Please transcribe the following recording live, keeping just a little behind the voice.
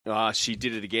She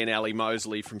did it again, Ali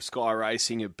Mosley from Sky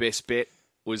Racing. Her best bet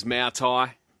was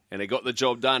Mautai, and it got the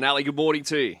job done. Ali, good morning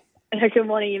to you. Good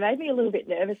morning. You made me a little bit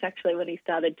nervous, actually, when he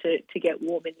started to get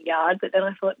warm in the yard. But then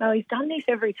I thought, no, he's done this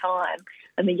every time,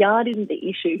 and the yard isn't the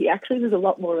issue. He actually was a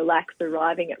lot more relaxed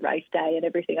arriving at race day and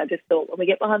everything. I just thought, when we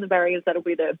get behind the barriers, that'll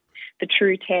be the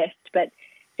true test. But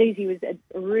geez, he was a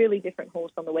really different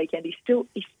horse on the weekend. He's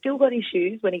still got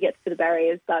issues when he gets to the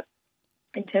barriers, but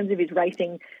in terms of his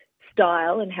racing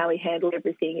style and how he handled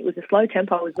everything, it was a slow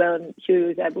tempo as well, and Hugh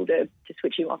was able to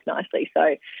switch him off nicely. So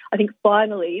I think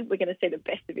finally we're going to see the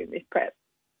best of him this prep.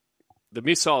 The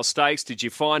Missile Stakes, did you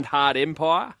find Hard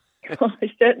Empire?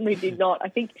 I certainly did not. I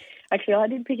think, actually, I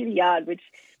did pick the yard, which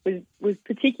was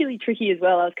particularly tricky as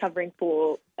well. I was covering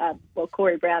for,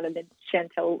 Corey Brown and then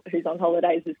Chantel, who's on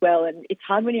holidays as well. And it's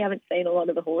hard when you haven't seen a lot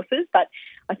of the horses, but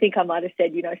I think I might have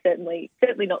said, certainly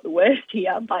not the worst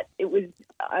here, but it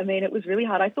was really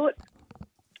hard. I thought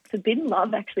Forbidden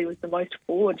Love actually was the most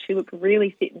forward. She looked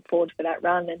really fit and forward for that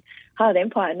run. And Hard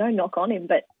Empire, no knock on him,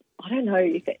 but I don't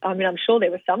know. I'm sure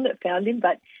there were some that found him,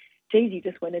 but geez, he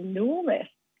just went enormous.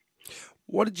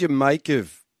 What did you make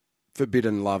of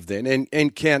Forbidden Love then,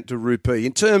 and Count de Rupee,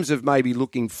 in terms of maybe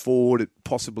looking forward at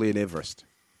possibly an Everest?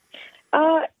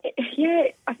 Yeah,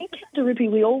 I think Count de Rupee,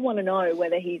 we all want to know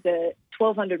whether he's a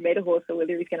 1,200 metre horse or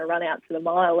whether he's going to run out to the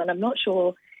mile, and I'm not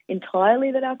sure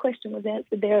entirely that our question was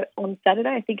answered there on Saturday.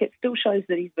 I think it still shows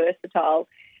that he's versatile.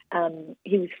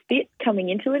 He was fit coming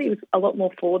into it. He was a lot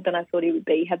more forward than I thought he would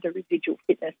be. He had the residual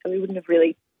fitness, so he wouldn't have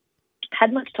really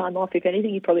had much time off. If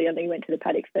anything, he probably only went to the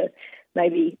paddock for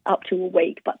maybe up to a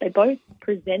week, but they both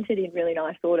presented in really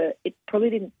nice order. It probably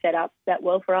didn't set up that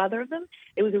well for either of them.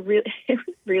 It was a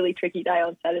really tricky day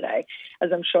on Saturday,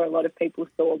 as I'm sure a lot of people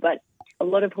saw, but a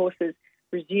lot of horses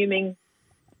resuming,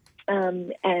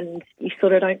 and you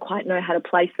sort of don't quite know how to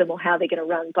place them or how they're going to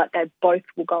run, but they both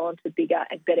will go on to bigger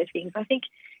and better things. I think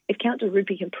if Count de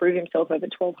Rupee can prove himself over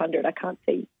 1,200, I can't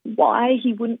see why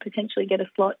he wouldn't potentially get a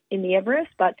slot in the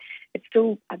Everest, but it's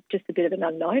still just a bit of an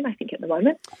unknown, I think, at the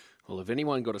moment. Well, if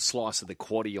anyone got a slice of the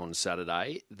quaddie on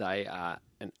Saturday, they are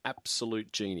an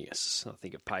absolute genius. I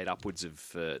think it paid upwards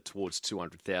of towards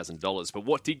 $200,000. But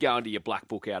what did go into your black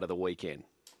book out of the weekend?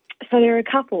 So there are a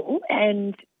couple,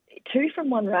 and two from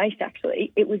one race,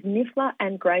 actually. It was Niffler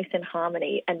and Grace and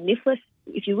Harmony. And Niffler,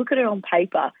 if you look at it on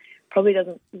paper, probably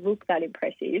doesn't look that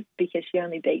impressive because she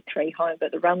only beat 3 home,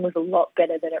 but the run was a lot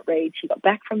better than it read. She got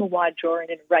back from a wide draw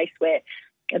in a race where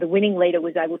the winning leader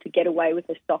was able to get away with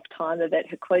a soft timer, that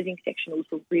her closing sectionals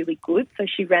were really good. So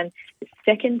she ran the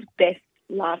second best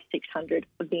last 600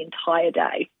 of the entire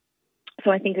day. So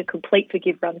I think a complete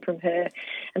forgive run from her.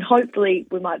 And hopefully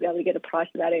we might be able to get a price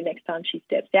about her next time she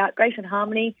steps out. Grace and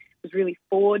Harmony was really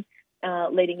forward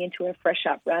leading into her fresh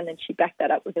up run, and she backed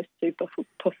that up with a super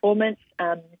performance.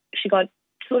 She got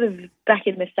sort of back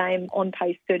in the same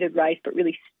on-pace suited race, but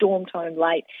really stormed home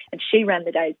late, and she ran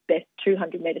the day's best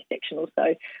 200-metre sectional.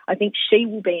 So I think she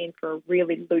will be in for a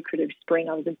really lucrative spring.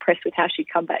 I was impressed with how she'd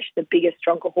come back. She's a bigger,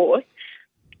 stronger horse.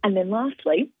 And then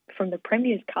lastly, from the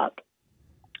Premier's Cup,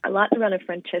 I like the run of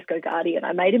Francesco Guardi, and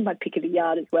I made him my pick of the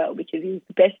yard as well because he was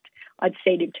the best I'd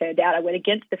seen him turned out. I went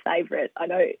against the favourite. I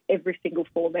know every single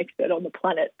form expert on the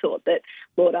planet thought that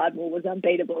Lord Ardmore was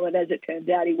unbeatable, and as it turns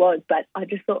out, he was. But I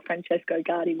just thought Francesco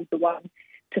Guardi was the one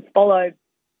to follow.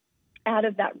 Out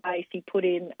of that race, he put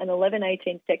in an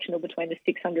 11-18 sectional between the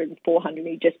 600 and 400.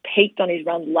 He just peaked on his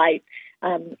run late,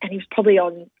 and he was probably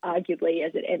on, arguably,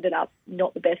 as it ended up,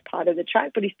 not the best part of the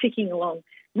track, but he's ticking along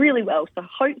really well. So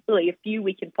hopefully a few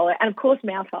we can follow. And of course,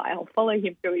 Mautai, I'll follow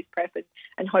him through his prep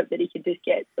and hope that he can just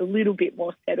get a little bit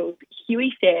more settled.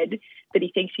 Huey said that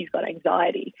he thinks he's got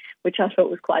anxiety, which I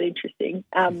thought was quite interesting.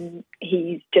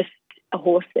 He's just a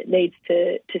horse that needs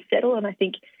to settle, and I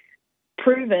think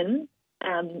proven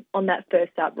on that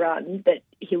first up run that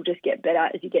he'll just get better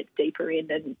as he gets deeper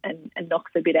in and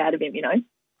knocks a bit out of him, you know.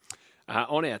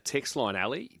 On our text line,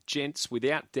 Ali, gents,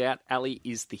 without doubt, Ali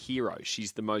is the hero.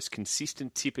 She's the most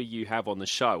consistent tipper you have on the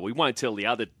show. We won't tell the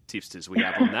other tipsters we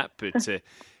have on that, but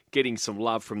getting some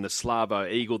love from the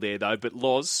Slavo Eagle there, though. But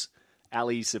Loz,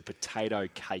 Ali's a potato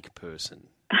cake person.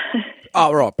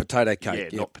 Oh, right, potato cake. Yeah,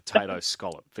 yep. Not potato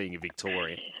scallop, being a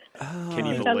Victorian. Can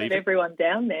you Doesn't believe it? everyone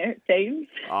down there, it seems.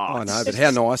 Oh, I know, but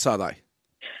how nice are they?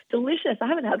 Delicious. I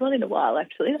haven't had one in a while,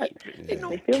 actually. That didn't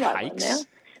really feel like one now.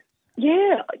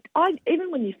 Yeah, I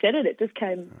even when you said it, it just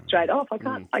came straight off. I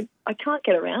can't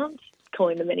get around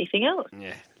calling them anything else.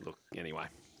 Yeah, look, anyway,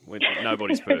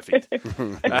 nobody's perfect.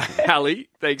 Ali,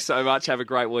 thanks so much. Have a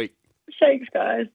great week. Thanks, guys.